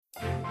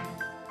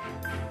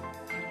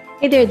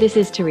Hey there, this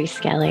is Therese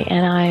Skelly,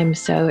 and I am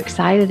so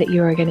excited that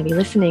you are going to be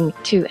listening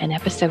to an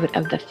episode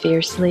of the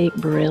Fiercely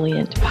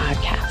Brilliant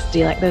podcast. Do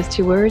you like those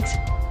two words?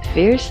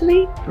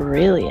 Fiercely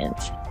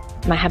Brilliant.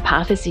 My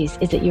hypothesis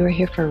is that you are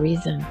here for a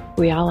reason.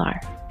 We all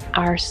are.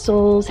 Our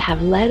souls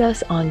have led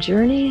us on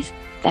journeys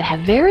that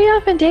have very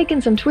often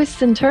taken some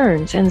twists and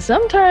turns, and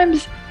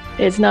sometimes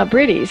it's not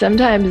pretty.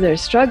 Sometimes there's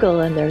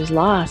struggle and there's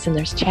loss and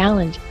there's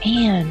challenge,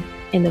 and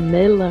in the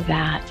middle of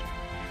that,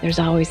 there's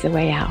always the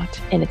way out.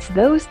 And it's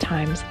those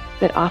times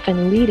that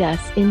often lead us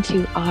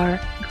into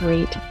our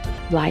great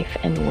life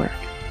and work.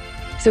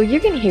 So you're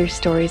going to hear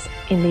stories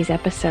in these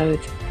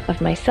episodes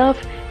of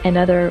myself and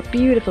other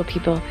beautiful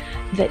people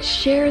that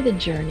share the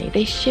journey.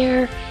 They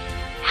share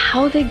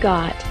how they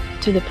got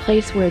to the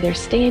place where they're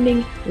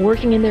standing,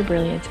 working in their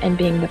brilliance, and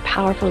being the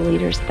powerful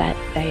leaders that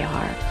they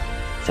are.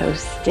 So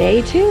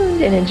stay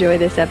tuned and enjoy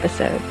this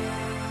episode.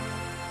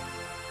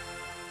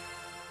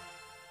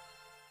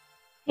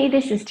 Hey,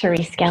 this is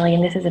Therese Skelly,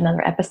 and this is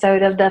another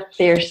episode of the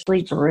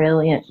Fiercely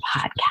Brilliant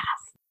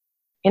podcast.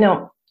 You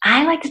know,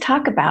 I like to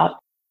talk about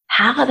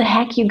how the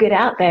heck you get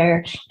out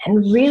there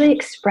and really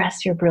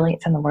express your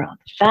brilliance in the world.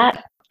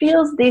 That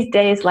feels these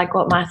days like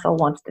what my soul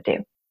wants to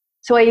do.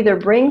 So I either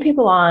bring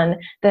people on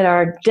that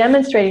are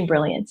demonstrating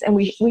brilliance, and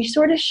we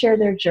sort of share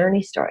their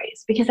journey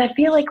stories, because I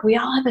feel like we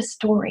all have a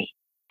story,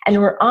 and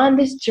we're on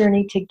this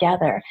journey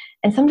together.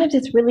 And sometimes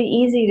it's really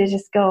easy to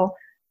just go,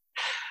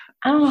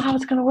 I don't know how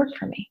it's going to work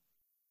for me.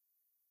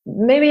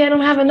 Maybe I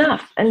don't have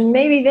enough, and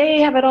maybe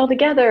they have it all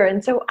together.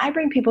 And so I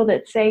bring people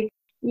that say,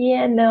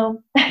 yeah,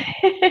 no,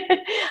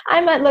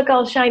 I might look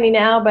all shiny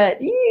now, but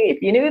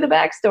if you knew the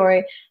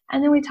backstory.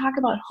 And then we talk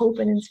about hope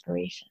and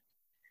inspiration.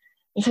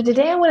 And so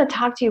today I want to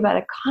talk to you about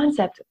a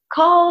concept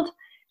called,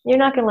 you're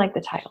not going to like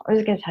the title. I'm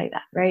just going to tell you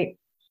that, right?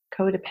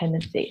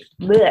 Codependency.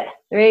 Blech,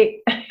 right?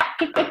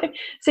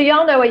 So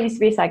y'all know I used to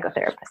be a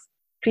psychotherapist.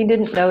 If you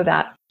didn't know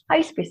that, I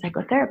used to be a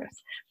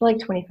psychotherapist for like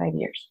 25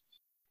 years.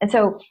 And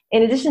so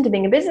in addition to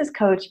being a business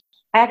coach,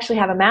 I actually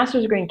have a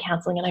master's degree in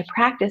counseling, and I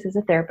practice as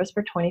a therapist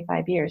for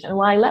 25 years. And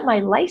while I let my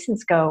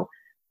license go,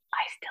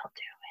 I still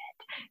do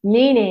it.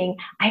 Meaning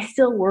I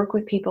still work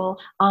with people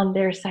on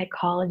their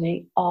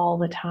psychology all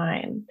the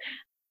time.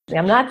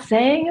 I'm not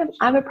saying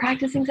I'm a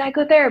practicing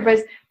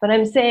psychotherapist, but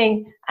I'm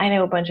saying I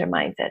know a bunch of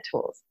mindset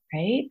tools,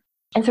 right?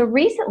 And so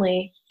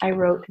recently I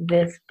wrote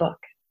this book,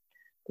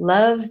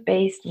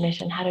 Love-Based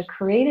Mission: How to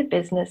Create a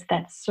Business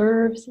That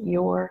Serves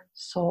Your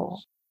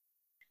Soul.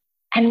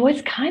 And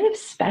what's kind of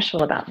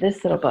special about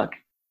this little book,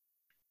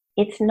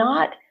 it's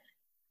not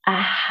a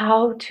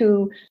how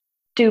to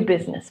do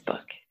business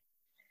book.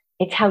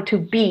 It's how to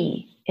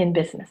be in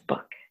business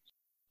book.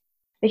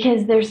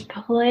 Because there's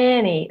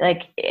plenty,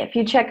 like if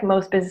you check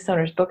most business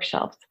owners'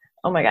 bookshelves,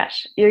 oh my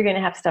gosh, you're going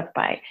to have stuff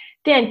by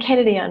Dan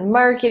Kennedy on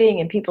marketing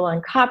and people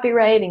on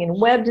copywriting and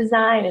web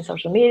design and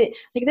social media.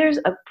 Like there's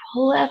a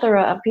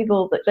plethora of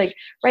people that like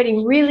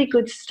writing really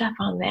good stuff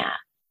on that.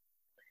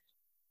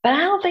 But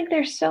I don't think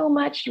there's so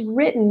much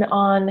written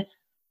on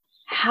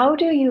how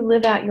do you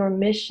live out your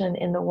mission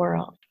in the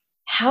world?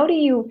 How do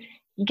you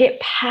get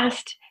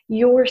past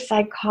your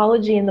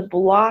psychology and the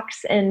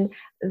blocks and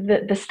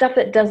the stuff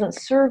that doesn't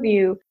serve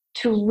you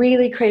to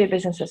really create a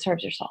business that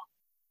serves your soul?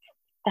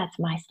 That's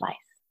my slice.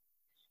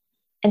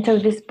 And so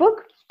this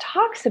book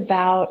talks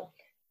about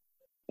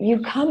you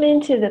come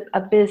into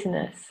a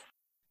business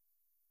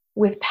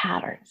with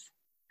patterns.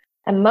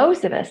 And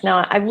most of us,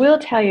 now I will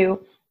tell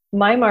you,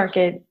 my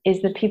market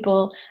is the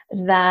people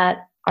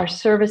that are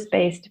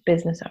service-based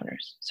business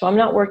owners. So I'm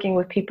not working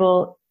with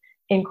people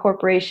in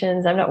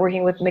corporations. I'm not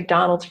working with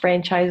McDonald's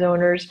franchise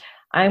owners.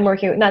 I'm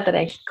working with, not that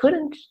I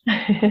couldn't.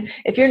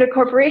 If you're in a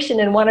corporation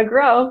and want to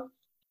grow,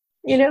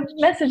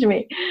 message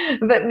me.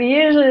 But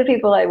usually the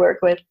people I work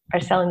with are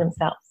selling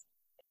themselves.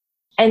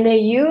 And they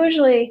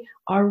usually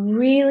are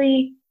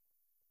really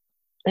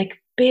like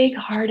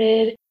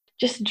big-hearted,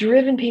 just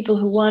driven people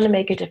who want to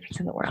make a difference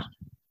in the world.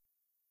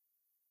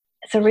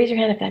 So raise your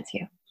hand if that's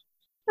you.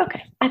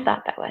 Okay, I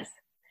thought that was.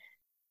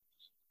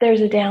 There's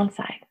a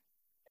downside,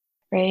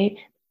 right?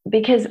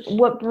 Because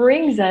what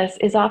brings us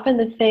is often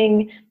the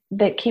thing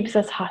that keeps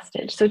us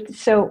hostage.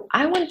 So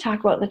I want to talk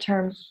about the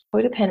term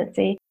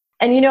codependency.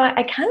 And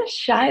I kind of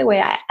shy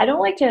away. I don't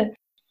like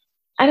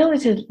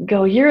to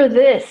go, you're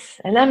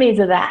this, and that means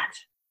that.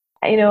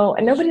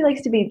 Nobody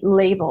likes to be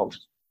labeled.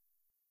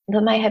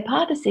 But my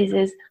hypothesis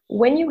is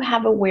when you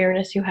have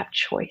awareness, you have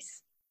choice.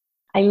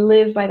 I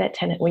live by that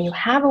tenet. When you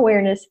have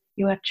awareness,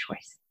 you have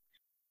choice.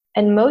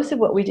 And most of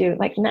what we do,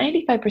 like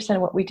 95%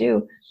 of what we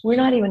do, we're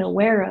not even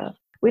aware of.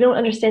 We don't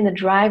understand the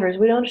drivers.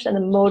 We don't understand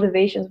the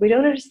motivations. We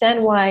don't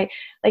understand why,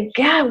 like,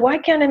 God, why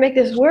can't I make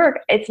this work?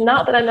 It's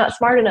not that I'm not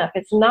smart enough.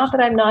 It's not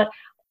that I'm not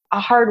a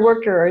hard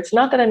worker. Or it's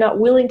not that I'm not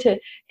willing to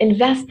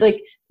invest.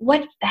 Like,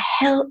 what the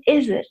hell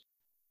is it?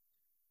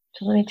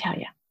 So let me tell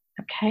you,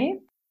 okay?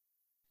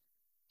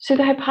 So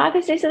the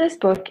hypothesis of this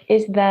book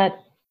is that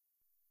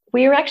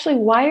we are actually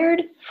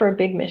wired for a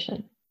big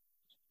mission.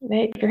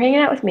 Right? If you're hanging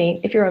out with me,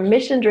 if you're a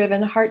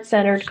mission-driven,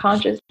 heart-centered,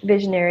 conscious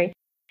visionary,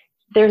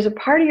 there's a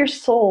part of your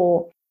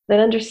soul that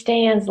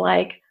understands,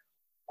 like,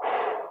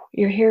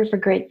 You're here for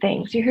great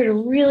things. You're here to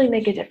really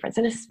make a difference.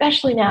 And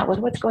especially now with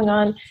what's going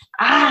on,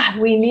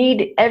 we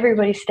need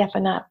everybody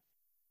stepping up,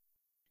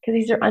 because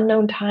these are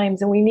unknown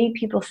times, and we need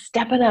people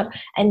stepping up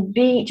and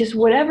be just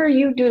whatever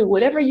you do,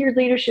 whatever your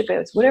leadership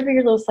is, whatever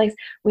your little slice,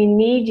 we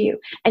need you.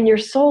 And your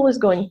soul is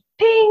going,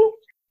 ping,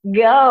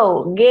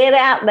 go, get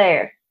out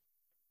there.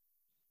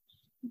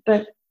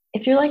 But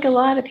if you're like a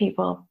lot of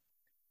people,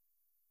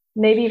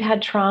 maybe you've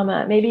had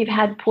trauma, maybe you've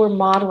had poor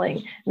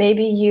modeling,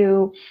 maybe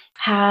you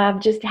have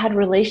just had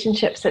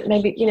relationships that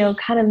maybe,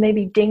 kind of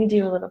maybe dinged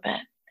you a little bit.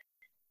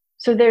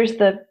 So there's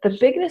the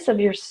bigness of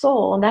your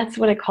soul, and that's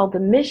what I call the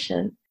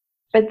mission.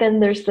 But then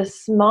there's the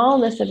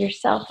smallness of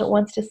yourself that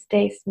wants to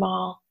stay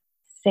small,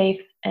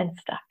 safe, and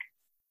stuck.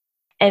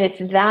 And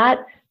it's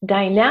that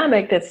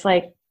dynamic that's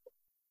like,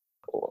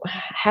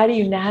 how do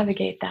you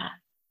navigate that,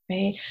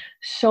 right?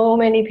 So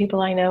many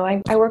people I know,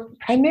 I work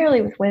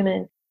primarily with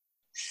women.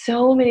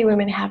 So many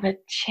women have a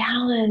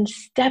challenge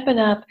stepping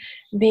up,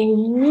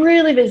 being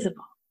really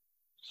visible,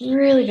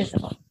 really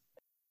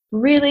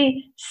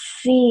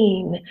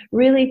seen,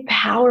 really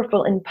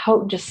powerful and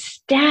potent, just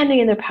standing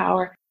in their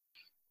power.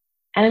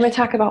 And I'm going to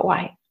talk about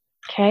why.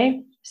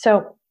 Okay,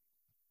 so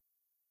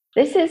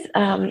this is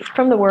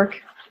from the work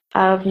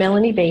of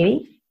Melanie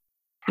Beattie.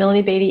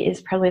 Melanie Beattie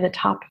is probably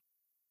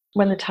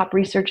one of the top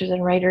researchers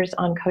and writers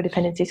on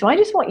codependency. So I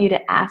just want you to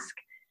ask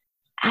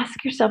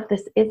yourself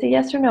this: it's a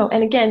yes or no.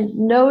 And again,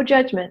 no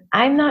judgment.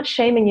 I'm not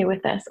shaming you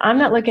with this. I'm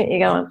not looking at you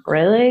going,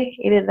 really?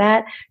 You did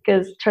that?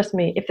 Because trust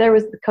me, if there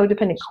was the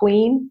codependent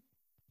queen,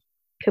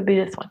 could be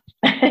this one.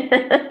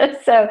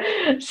 So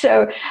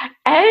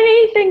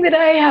anything that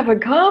I have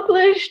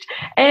accomplished,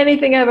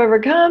 anything I've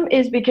overcome,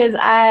 is because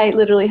I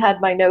literally had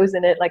my nose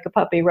in it like a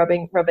puppy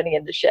rubbing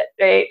into shit,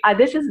 right?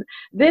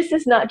 This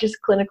is not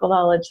just clinical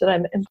knowledge that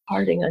I'm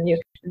imparting on you.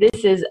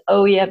 This is,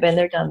 oh yeah, been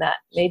there, done that,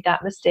 made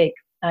that mistake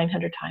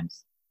 900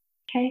 times.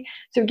 Okay,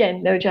 so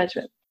again, no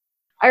judgment.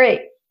 All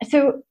right,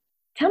 so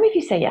tell me if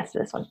you say yes to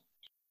this one.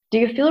 Do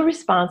you feel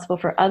responsible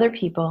for other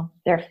people,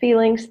 their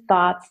feelings,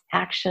 thoughts,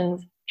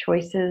 actions,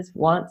 choices,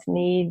 wants,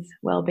 needs,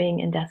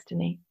 well-being, and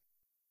destiny?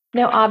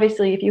 Now,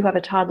 obviously, if you have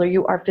a toddler,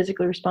 you are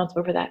physically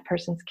responsible for that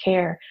person's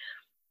care.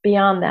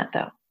 Beyond that,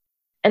 though,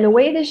 and the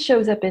way this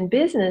shows up in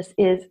business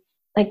is,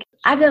 like,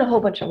 I've done a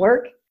whole bunch of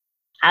work.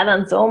 I've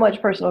done so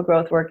much personal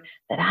growth work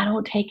that I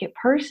don't take it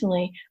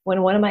personally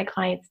when one of my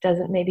clients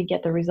doesn't maybe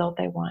get the result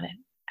they wanted.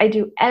 I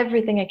do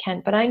everything I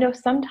can, but I know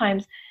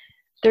sometimes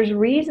there's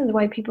reasons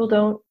why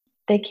people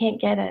they can't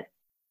get it.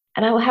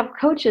 And I will have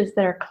coaches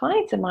that are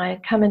clients of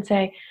mine come and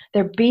say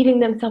they're beating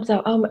themselves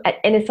up.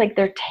 And it's like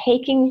they're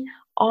taking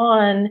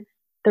on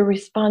the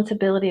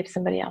responsibility of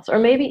somebody else. Or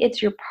maybe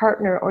it's your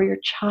partner or your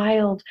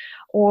child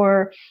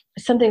or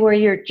something where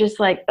you're just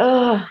like,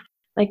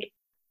 like,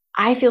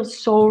 I feel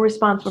so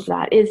responsible for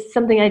that. Is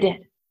something I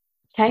did.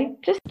 Okay?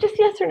 Just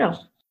yes or no.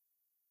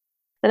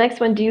 The next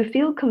one, do you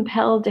feel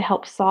compelled to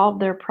help solve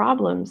their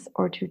problems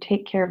or to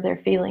take care of their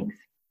feelings?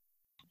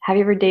 Have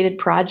you ever dated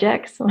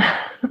projects?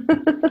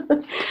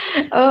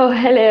 Oh,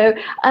 hello.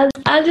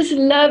 I'll just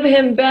love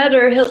him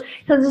better. He'll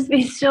just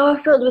be so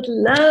filled with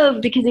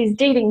love because he's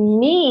dating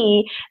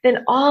me.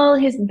 Then all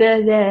his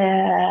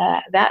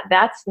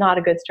that's not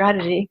a good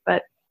strategy,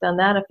 but done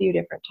that a few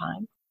different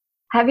times.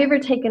 Have you ever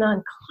taken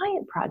on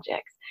client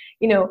projects?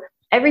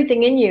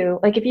 Everything in you,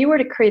 like if you were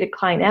to create a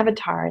client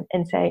avatar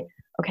and say,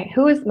 okay,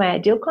 who is my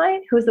ideal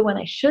client? Who's the one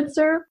I should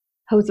serve?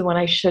 Who's the one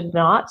I should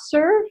not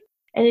serve?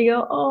 And you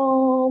go,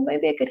 oh,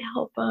 maybe I could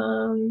help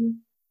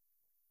them.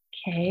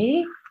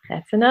 Okay,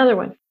 that's another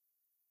one.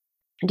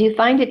 Do you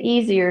find it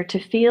easier to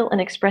feel and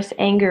express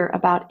anger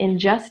about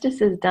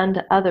injustices done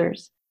to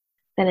others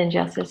than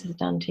injustices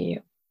done to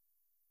you?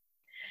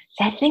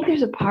 See, I think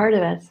there's a part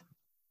of us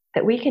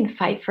that we can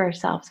fight for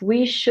ourselves.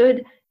 We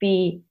should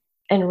be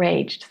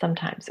enraged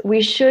sometimes.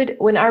 We should,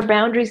 when our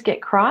boundaries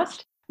get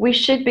crossed, we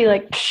should be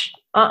like,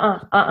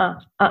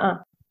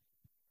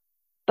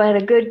 But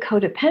a good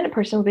codependent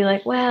person will be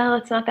like, well,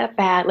 it's not that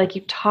bad. Like,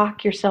 you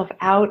talk yourself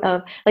out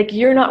of, like,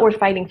 you're not worth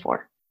fighting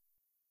for.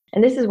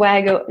 And this is why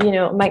I go,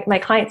 my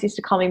clients used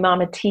to call me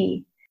Mama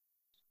T,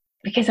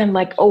 because I'm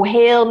like, oh,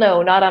 hell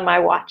no, not on my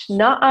watch.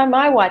 Not on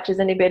my watch is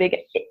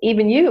anybody,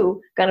 even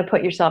you, going to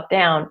put yourself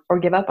down or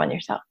give up on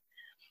yourself.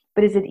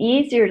 But is it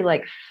easier to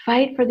like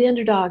fight for the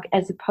underdog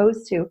as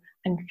opposed to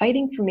I'm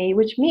fighting for me,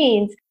 which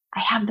means I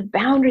have the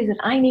boundaries that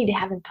I need to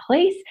have in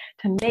place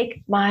to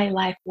make my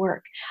life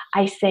work.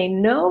 I say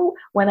no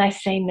when I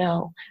say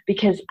no,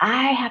 because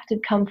I have to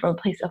come from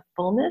a place of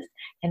fullness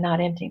and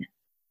not emptiness.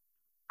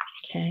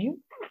 Okay.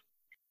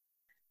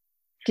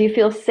 Do you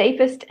feel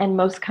safest and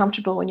most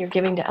comfortable when you're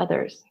giving to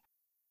others?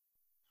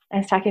 I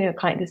was talking to a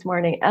client this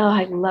morning. Oh,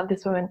 I love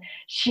this woman.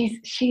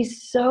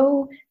 She's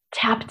so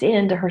tapped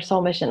into her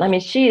soul mission. I mean,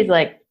 she is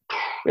like,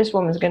 this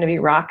woman's going to be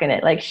rocking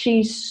it. Like,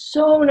 she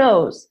so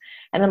knows.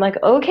 And I'm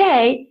like,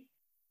 okay,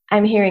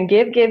 I'm hearing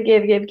give.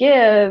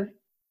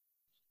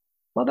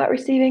 What about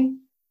receiving?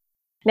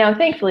 Now,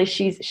 thankfully,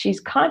 she's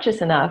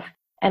conscious enough,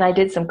 and I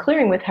did some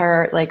clearing with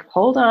her. Like,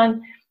 hold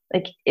on,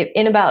 like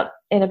in about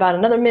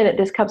another minute,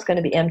 this cup's going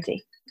to be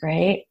empty,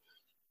 right?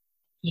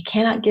 You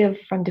cannot give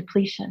from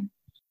depletion.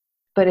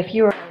 But if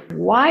you are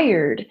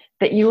wired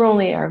that you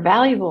only are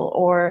valuable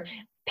or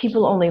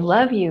people only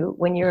love you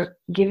when you're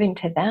giving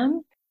to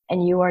them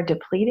and you are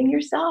depleting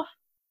yourself,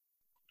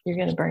 you're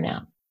going to burn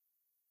out.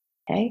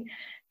 Okay?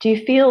 Do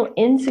you feel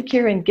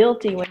insecure and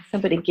guilty when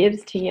somebody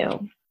gives to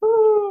you?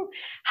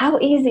 How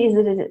easy is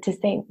it to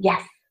say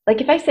yes? Like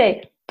if I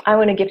say, I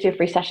want to give you a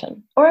free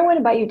session, or I want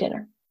to buy you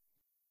dinner,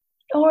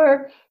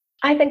 or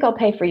I think I'll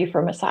pay for you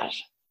for a massage.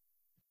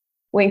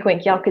 Wink,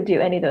 wink, y'all could do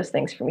any of those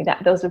things for me.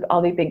 Those would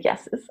all be big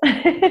yeses.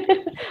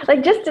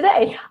 Like just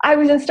today, I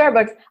was in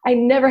Starbucks. I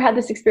never had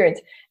this experience.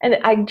 And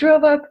I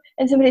drove up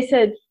and somebody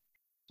said,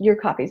 your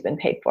coffee's been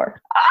paid for.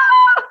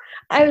 Ah!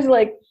 I was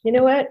like, you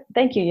know what?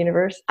 Thank you,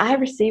 universe. I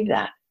received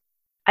that.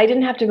 I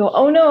didn't have to go,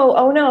 oh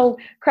no,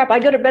 crap,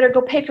 better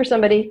go pay for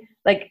somebody.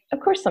 Like, of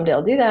course someday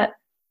I'll do that.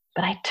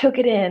 But I took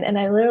it in and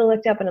I literally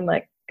looked up and I'm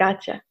like,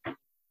 gotcha.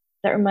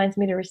 That reminds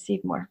me to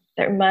receive more.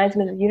 That reminds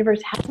me that the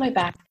universe has my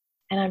back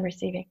and I'm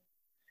receiving.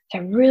 So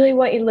I really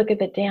want you to look at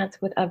the dance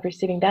of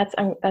receiving. That's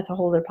a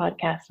whole other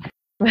podcast.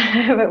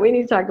 But we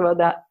need to talk about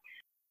that.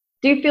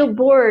 Do you feel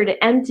bored,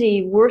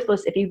 empty,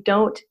 worthless if you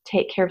don't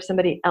take care of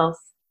somebody else,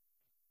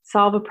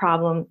 solve a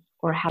problem,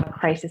 or have a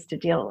crisis to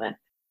deal with?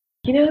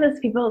 You know those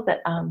people that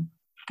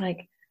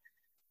like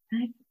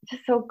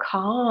just so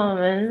calm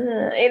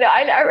and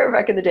I remember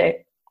back in the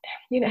day.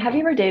 Have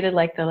you ever dated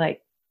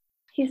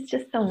he's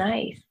just so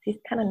nice. He's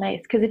kind of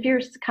nice because if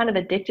you're kind of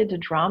addicted to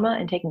drama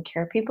and taking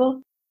care of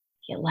people,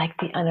 you like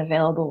the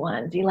unavailable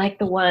ones. You like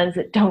the ones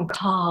that don't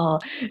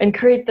call and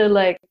create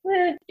the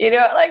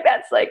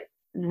that's like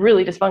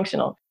really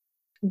dysfunctional.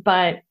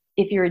 But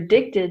if you're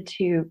addicted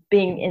to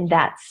being in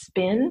that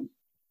spin,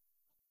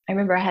 I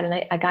remember I had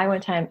a guy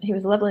one time, he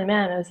was a lovely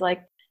man. I was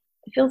like,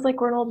 it feels like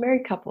we're an old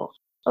married couple.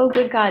 Oh,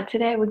 good God,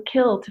 today I would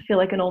kill to feel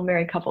like an old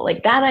married couple.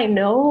 Like that I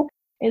know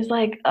is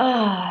like,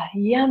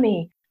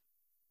 yummy.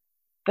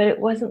 But it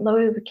wasn't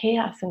loaded with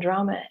chaos and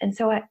drama. And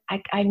so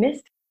I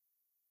missed.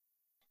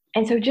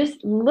 And so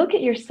just look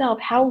at yourself,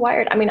 how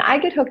wired. I mean, I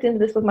get hooked into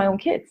this with my own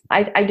kids.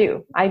 I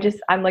do.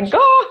 I'm like,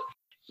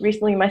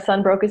 recently my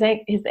son broke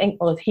his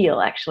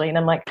heel actually. And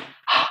I'm like,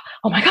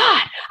 oh my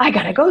God, I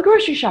got to go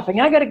grocery shopping.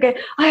 I got to get,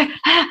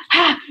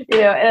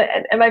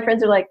 and my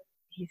friends are like,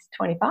 he's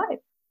 25.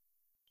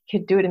 He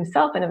could do it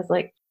himself. And it was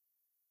like,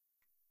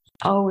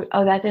 oh,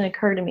 that didn't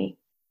occur to me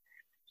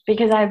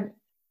because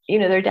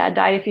their dad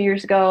died a few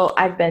years ago.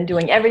 I've been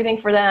doing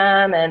everything for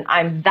them and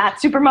I'm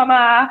that super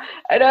mama.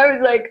 And I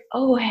was like,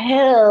 oh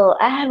hell,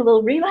 I had a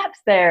little relapse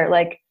there.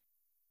 Like,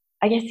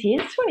 I guess he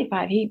is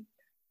 25.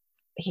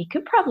 He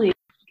could probably,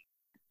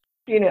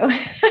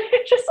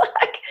 just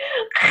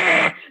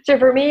like, so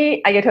for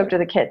me, I get hooked to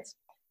the kids.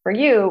 For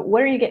you,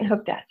 what are you getting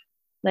hooked at?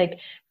 Like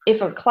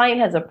if a client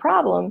has a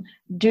problem,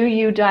 do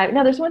you dive?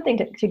 Now there's one thing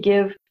to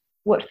give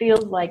what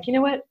feels like, you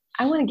know what?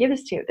 I want to give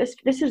this to you. This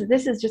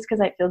is just because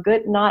I feel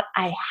good, not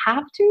I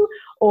have to,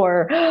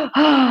 or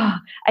I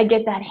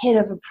get that hit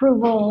of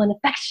approval and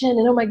affection,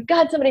 and oh my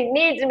God, somebody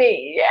needs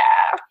me.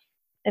 Yeah.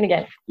 And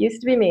again,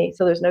 used to be me,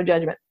 so there's no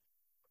judgment.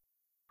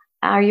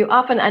 Are you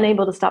often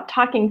unable to stop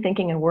talking,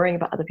 thinking, and worrying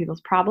about other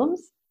people's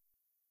problems?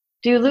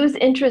 Do you lose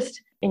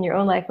interest in your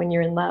own life when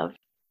you're in love?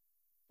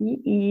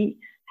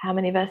 How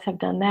many of us have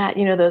done that?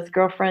 Those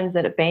girlfriends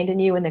that abandon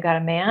you when they got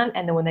a man,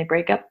 and then when they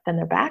break up, then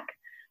they're back.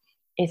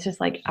 It's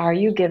just like, are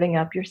you giving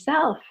up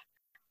yourself?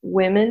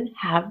 Women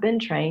have been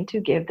trained to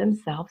give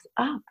themselves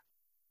up.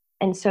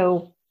 And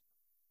so,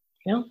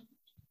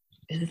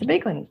 this is a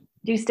big one.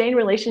 Do you stay in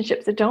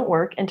relationships that don't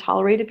work and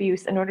tolerate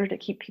abuse in order to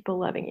keep people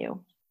loving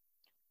you?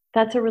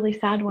 That's a really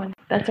sad one.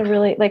 That's a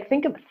really,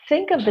 think of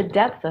the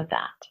depth of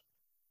that.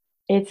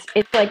 It's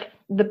like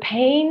the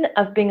pain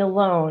of being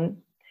alone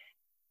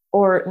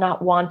or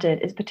not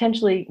wanted is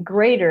potentially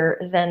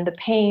greater than the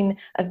pain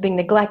of being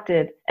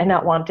neglected and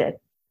not wanted.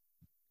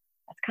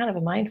 That's kind of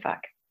a mind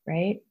fuck,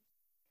 right?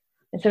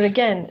 And so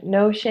again,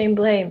 no shame,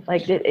 blame.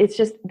 Like this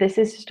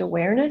is just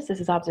awareness.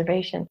 This is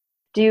observation.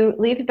 Do you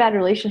leave bad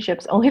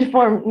relationships only to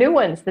form new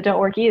ones that don't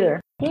work either?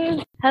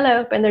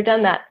 Hello, and they're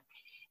done that.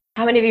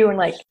 How many of you were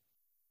like,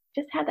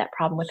 just had that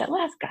problem with that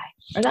last guy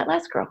or that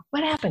last girl?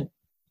 What happened?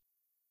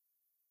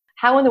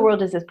 How in the world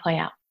does this play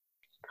out?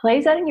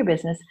 Plays out in your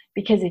business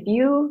because if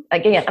you,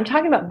 again, I'm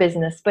talking about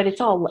business, but it's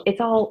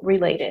all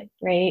related,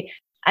 right?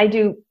 I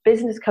do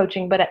business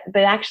coaching, but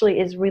actually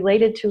is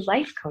related to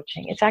life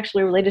coaching. It's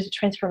actually related to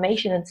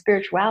transformation and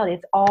spirituality.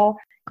 It's all,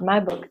 in my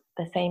book,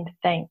 the same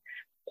thing.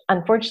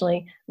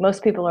 Unfortunately,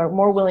 most people are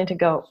more willing to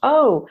go,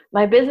 oh,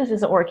 my business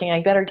isn't working,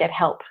 I better get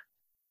help,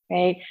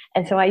 right?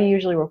 And so I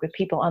usually work with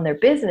people on their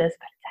business,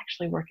 but it's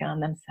actually working on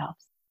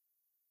themselves.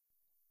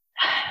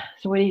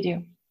 So what do you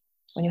do?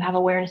 When you have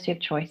awareness, you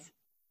have choice.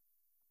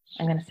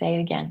 I'm going to say it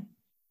again.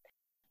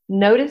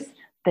 Notice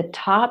the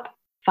top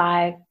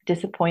 5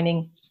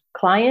 disappointing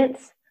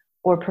clients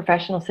or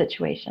professional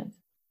situations.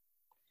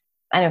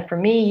 I know for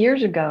me,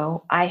 years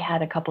ago, I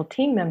had a couple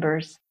team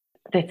members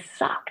that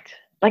sucked.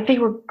 Like they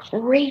were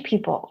great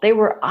people. They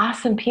were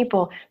awesome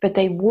people, but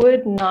they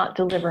would not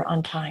deliver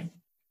on time.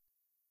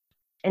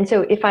 And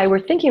so if I were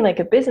thinking like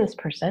a business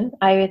person,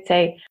 I would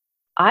say,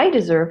 I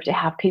deserve to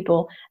have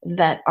people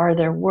that are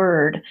their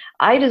word.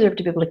 I deserve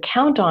to be able to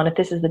count on, if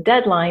this is the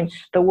deadline,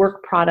 the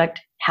work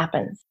product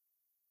happens.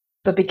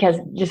 But because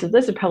this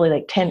is probably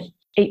like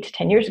 8 to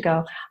 10 years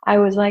ago, I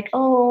was like,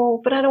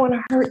 oh, but I don't want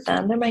to hurt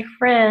them. They're my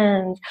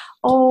friends.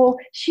 Oh,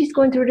 she's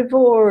going through a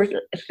divorce.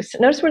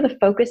 Notice where the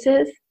focus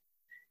is.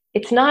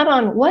 It's not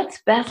on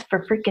what's best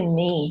for freaking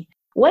me.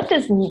 What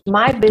does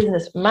my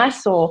business, my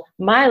soul,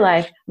 my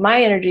life,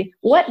 my energy,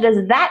 what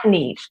does that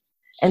need?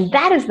 And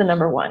that is the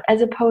number one,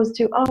 as opposed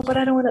to, oh, but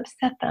I don't want to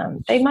upset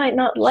them. They might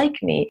not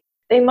like me.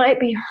 They might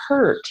be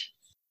hurt.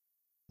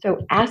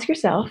 So ask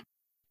yourself,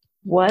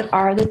 what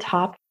are the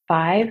top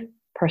 5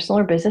 personal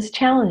or business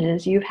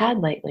challenges you've had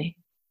lately?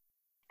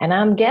 And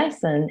I'm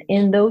guessing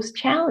in those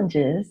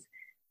challenges,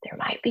 there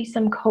might be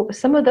some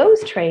of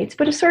those traits,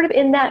 but it's sort of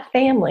in that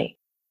family.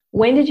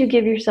 When did you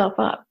give yourself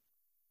up?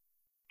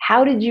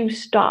 How did you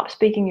stop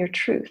speaking your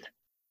truth?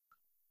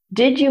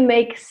 Did you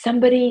make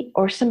somebody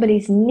or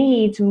somebody's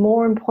needs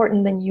more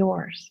important than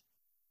yours?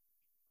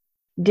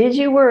 Did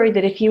you worry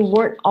that if you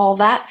weren't all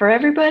that for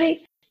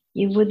everybody,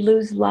 you would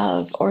lose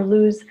love or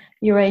lose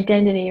your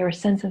identity or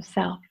sense of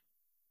self?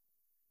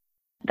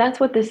 That's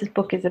what this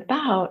book is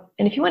about.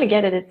 And if you want to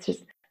get it, it's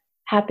just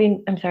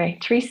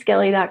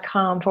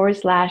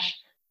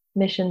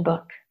ThereSkelly.com/mission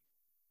book.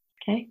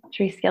 Okay,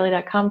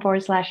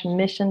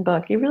 ThereSkelly.com/mission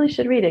book. You really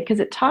should read it because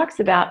it talks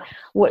about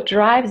what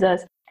drives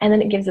us, and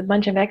then it gives a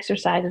bunch of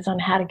exercises on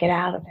how to get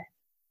out of it.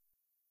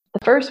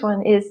 The first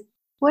one is,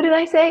 what did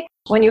I say?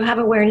 When you have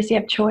awareness, you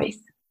have choice.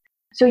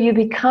 So you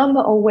become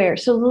aware.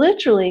 So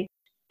literally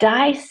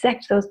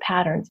dissect those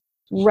patterns.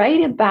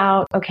 Write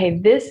about, okay,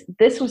 this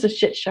was a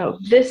shit show.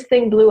 This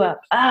thing blew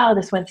up. Oh,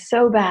 this went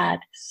so bad,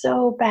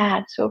 so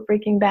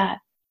freaking bad.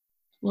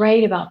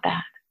 Write about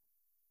that.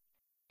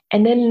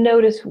 And then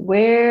notice,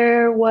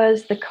 where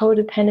was the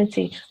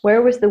codependency?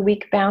 Where was the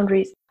weak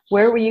boundaries?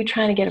 Where were you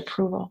trying to get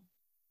approval?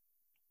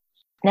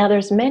 Now,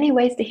 there's many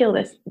ways to heal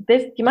this.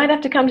 You might have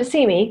to come to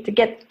see me to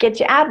get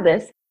you out of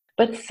this,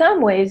 but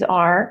some ways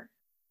are,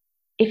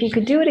 if you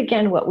could do it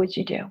again, what would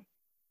you do?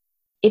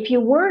 If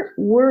you weren't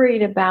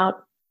worried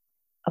about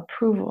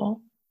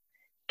approval,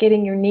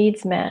 getting your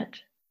needs met,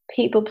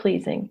 people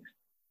pleasing,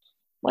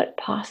 what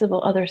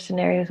possible other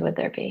scenarios would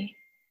there be?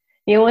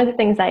 One of the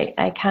things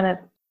I kind of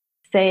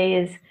say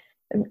is,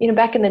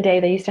 back in the day,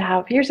 they used to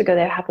have, years ago,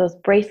 they would have those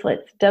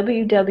bracelets,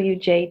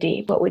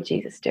 WWJD, what would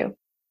Jesus do?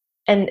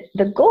 And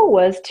the goal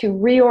was to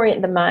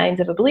reorient the minds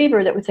of a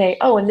believer that would say,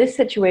 oh, in this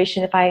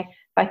situation, if I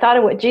thought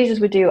of what Jesus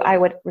would do, I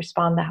would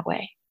respond that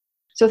way.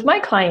 So with my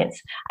clients,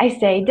 I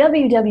say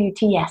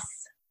WWTS,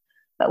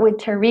 what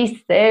would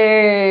Therese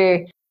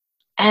say?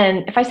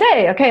 And if I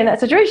say, okay, in that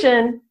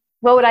situation,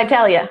 what would I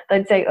tell you?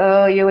 They'd say,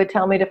 oh, you would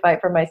tell me to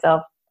fight for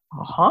myself.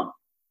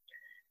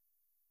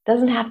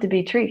 Doesn't have to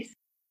be Therese.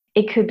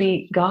 It could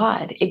be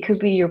God. It could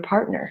be your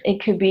partner.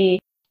 It could be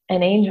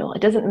an angel.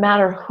 It doesn't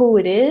matter who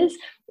it is,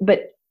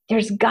 but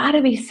there's got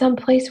to be some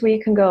place where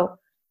you can go,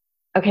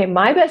 okay,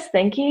 my best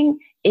thinking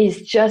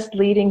is just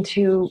leading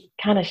to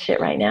kind of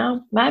shit right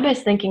now. My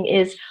best thinking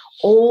is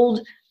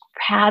old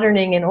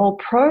patterning and old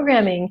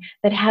programming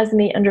that has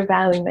me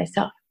undervaluing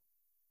myself.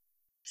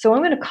 So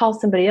I'm going to call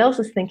somebody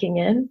else's thinking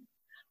in.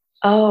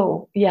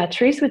 Oh, yeah,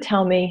 Therese would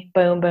tell me,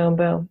 boom, boom,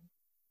 boom.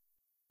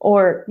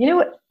 Or,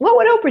 what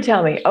would Oprah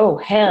tell me? Oh,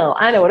 hell,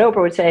 I know what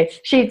Oprah would say.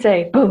 She'd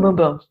say, boom, boom,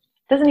 boom.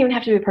 It doesn't even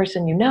have to be a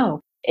person you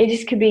know. It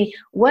just could be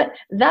what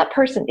that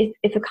person,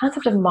 it's a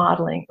concept of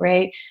modeling,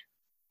 right?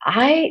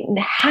 I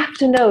have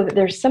to know that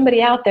there's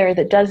somebody out there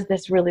that does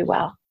this really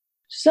well.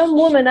 Some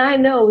woman I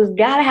know has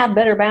got to have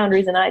better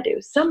boundaries than I do.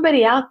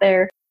 Somebody out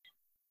there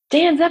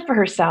stands up for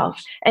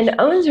herself and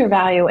owns her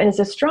value and is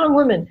a strong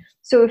woman.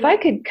 So if I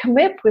could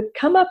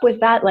come up with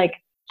that like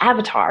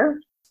avatar,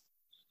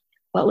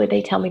 what would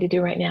they tell me to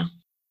do right now?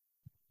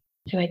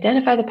 To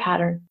identify the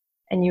pattern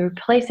and you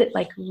replace it,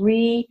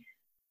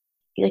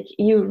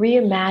 you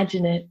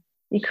reimagine it.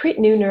 You create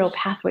new neural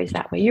pathways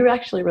that way. You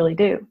actually really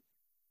do.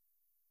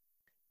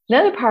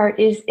 Another part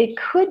is it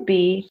could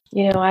be,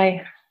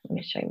 let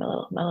me show you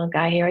my little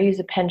guy here. I use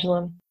a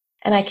pendulum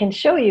and I can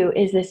show you,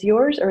 is this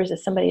yours or is it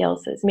somebody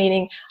else's?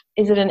 Meaning,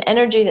 is it an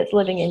energy that's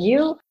living in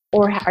you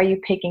or are you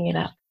picking it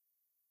up?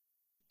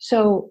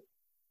 So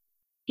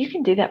you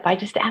can do that by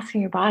just asking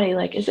your body,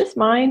 like, is this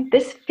mine?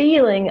 This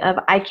feeling of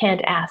I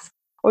can't ask,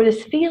 or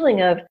this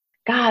feeling of,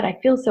 God, I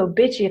feel so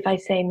bitchy if I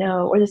say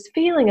no, or this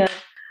feeling of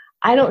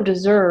I don't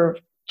deserve.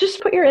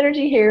 Just put your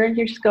energy here and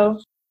you just go,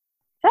 is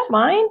that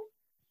mine?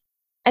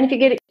 And if you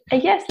get a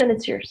yes, then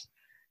it's yours.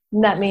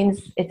 And that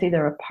means it's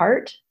either a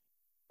part,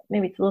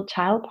 maybe it's a little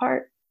child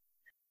part,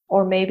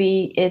 or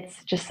maybe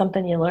it's just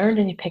something you learned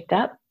and you picked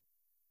up.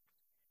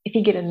 If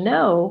you get a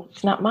no,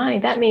 it's not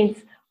mine. That means,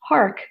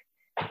 hark,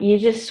 you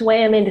just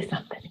swam into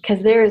something,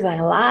 because there's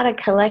a lot of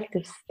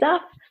collective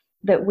stuff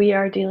that we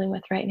are dealing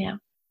with right now,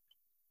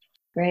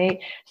 right?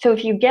 So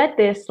if you get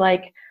this,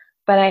 like,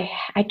 but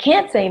I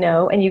can't say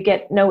no, and you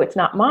get, no, it's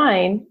not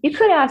mine, you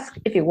could ask,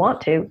 if you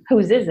want to,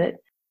 whose is it?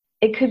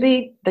 It could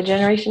be the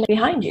generation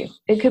behind you.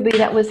 It could be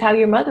that was how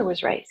your mother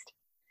was raised.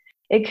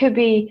 It could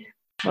be,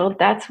 well,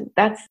 that's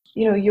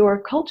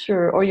your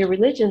culture or your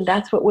religion.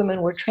 That's what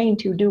women were trained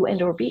to do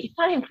and or be. It's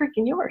not even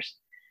freaking yours.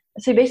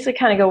 So you basically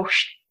kind of go,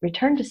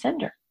 return to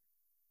sender.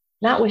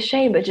 Not with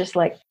shame, but just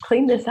like,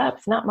 clean this up.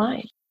 It's not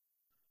mine.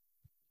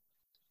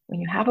 When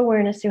you have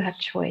awareness, you have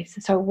choice.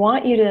 So I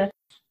want you to,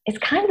 it's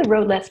kind of the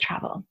road less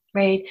traveled,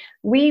 right?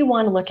 We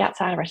want to look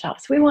outside of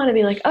ourselves. We want to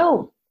be like,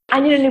 oh, I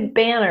need a new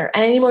banner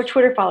and I need more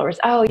Twitter followers.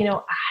 Oh,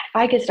 if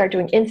I could start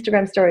doing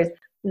Instagram stories,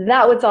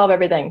 that would solve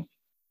everything.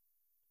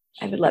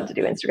 I would love to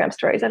do Instagram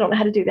stories. I don't know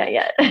how to do that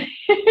yet.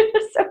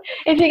 So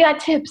if you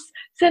got tips,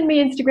 send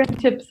me Instagram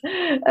tips.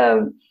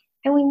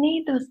 And we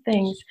need those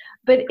things.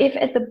 But if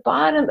at the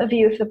bottom of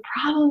you, if the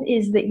problem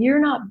is that you're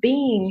not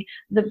being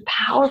the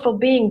powerful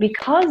being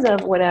because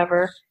of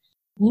whatever,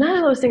 none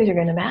of those things are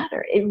going to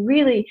matter.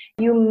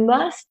 You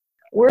must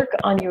work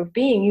on your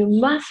being. You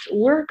must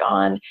work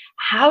on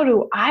how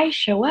do I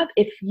show up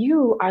if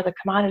you are the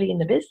commodity in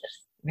the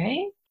business,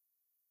 right?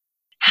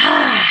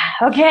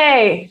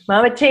 Okay,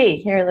 Mama T,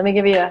 here, let me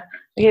give you a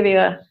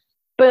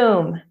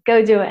boom,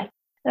 go do it.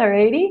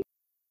 Alrighty.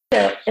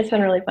 So it's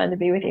been really fun to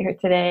be with you here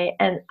today,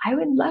 and I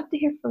would love to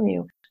hear from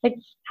you. Like,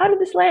 how did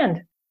this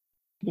land?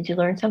 Did you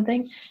learn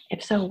something?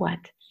 If so, what?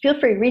 Feel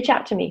free, reach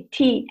out to me,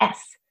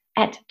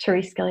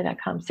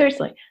 ts@thereseskelly.com.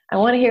 Seriously, I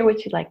want to hear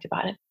what you liked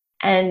about it.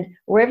 And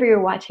wherever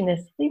you're watching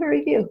this, leave a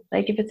review.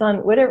 Like if it's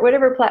on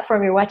whatever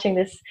platform you're watching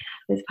this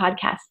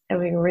podcast, it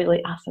would be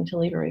really awesome to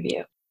leave a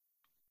review.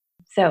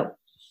 So,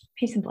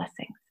 peace and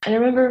blessings. And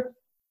remember,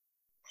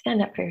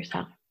 stand up for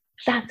yourself.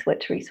 That's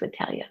what Therese would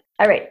tell you.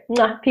 All right,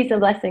 peace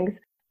and blessings.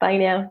 Bye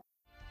now.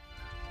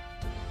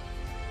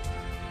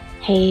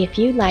 Hey, if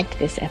you liked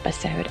this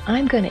episode,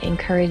 I'm going to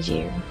encourage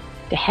you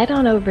to head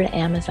on over to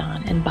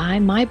Amazon and buy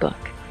my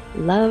book,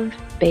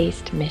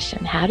 Love-Based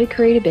Mission, How to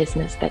Create a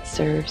Business That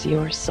Serves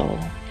Your Soul.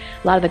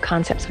 A lot of the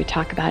concepts we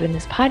talk about in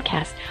this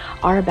podcast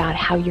are about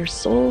how your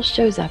soul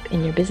shows up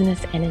in your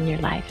business and in your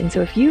life. And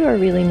so if you are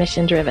really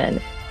mission-driven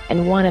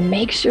and want to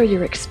make sure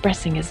you're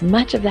expressing as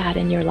much of that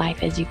in your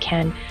life as you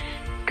can,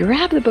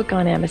 grab the book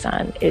on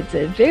Amazon. It's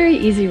a very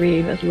easy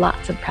read with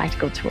lots of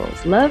practical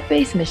tools.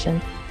 Love-Based Mission,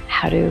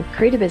 How to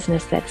Create a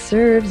Business That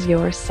Serves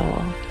Your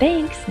Soul.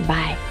 Thanks.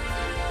 Bye.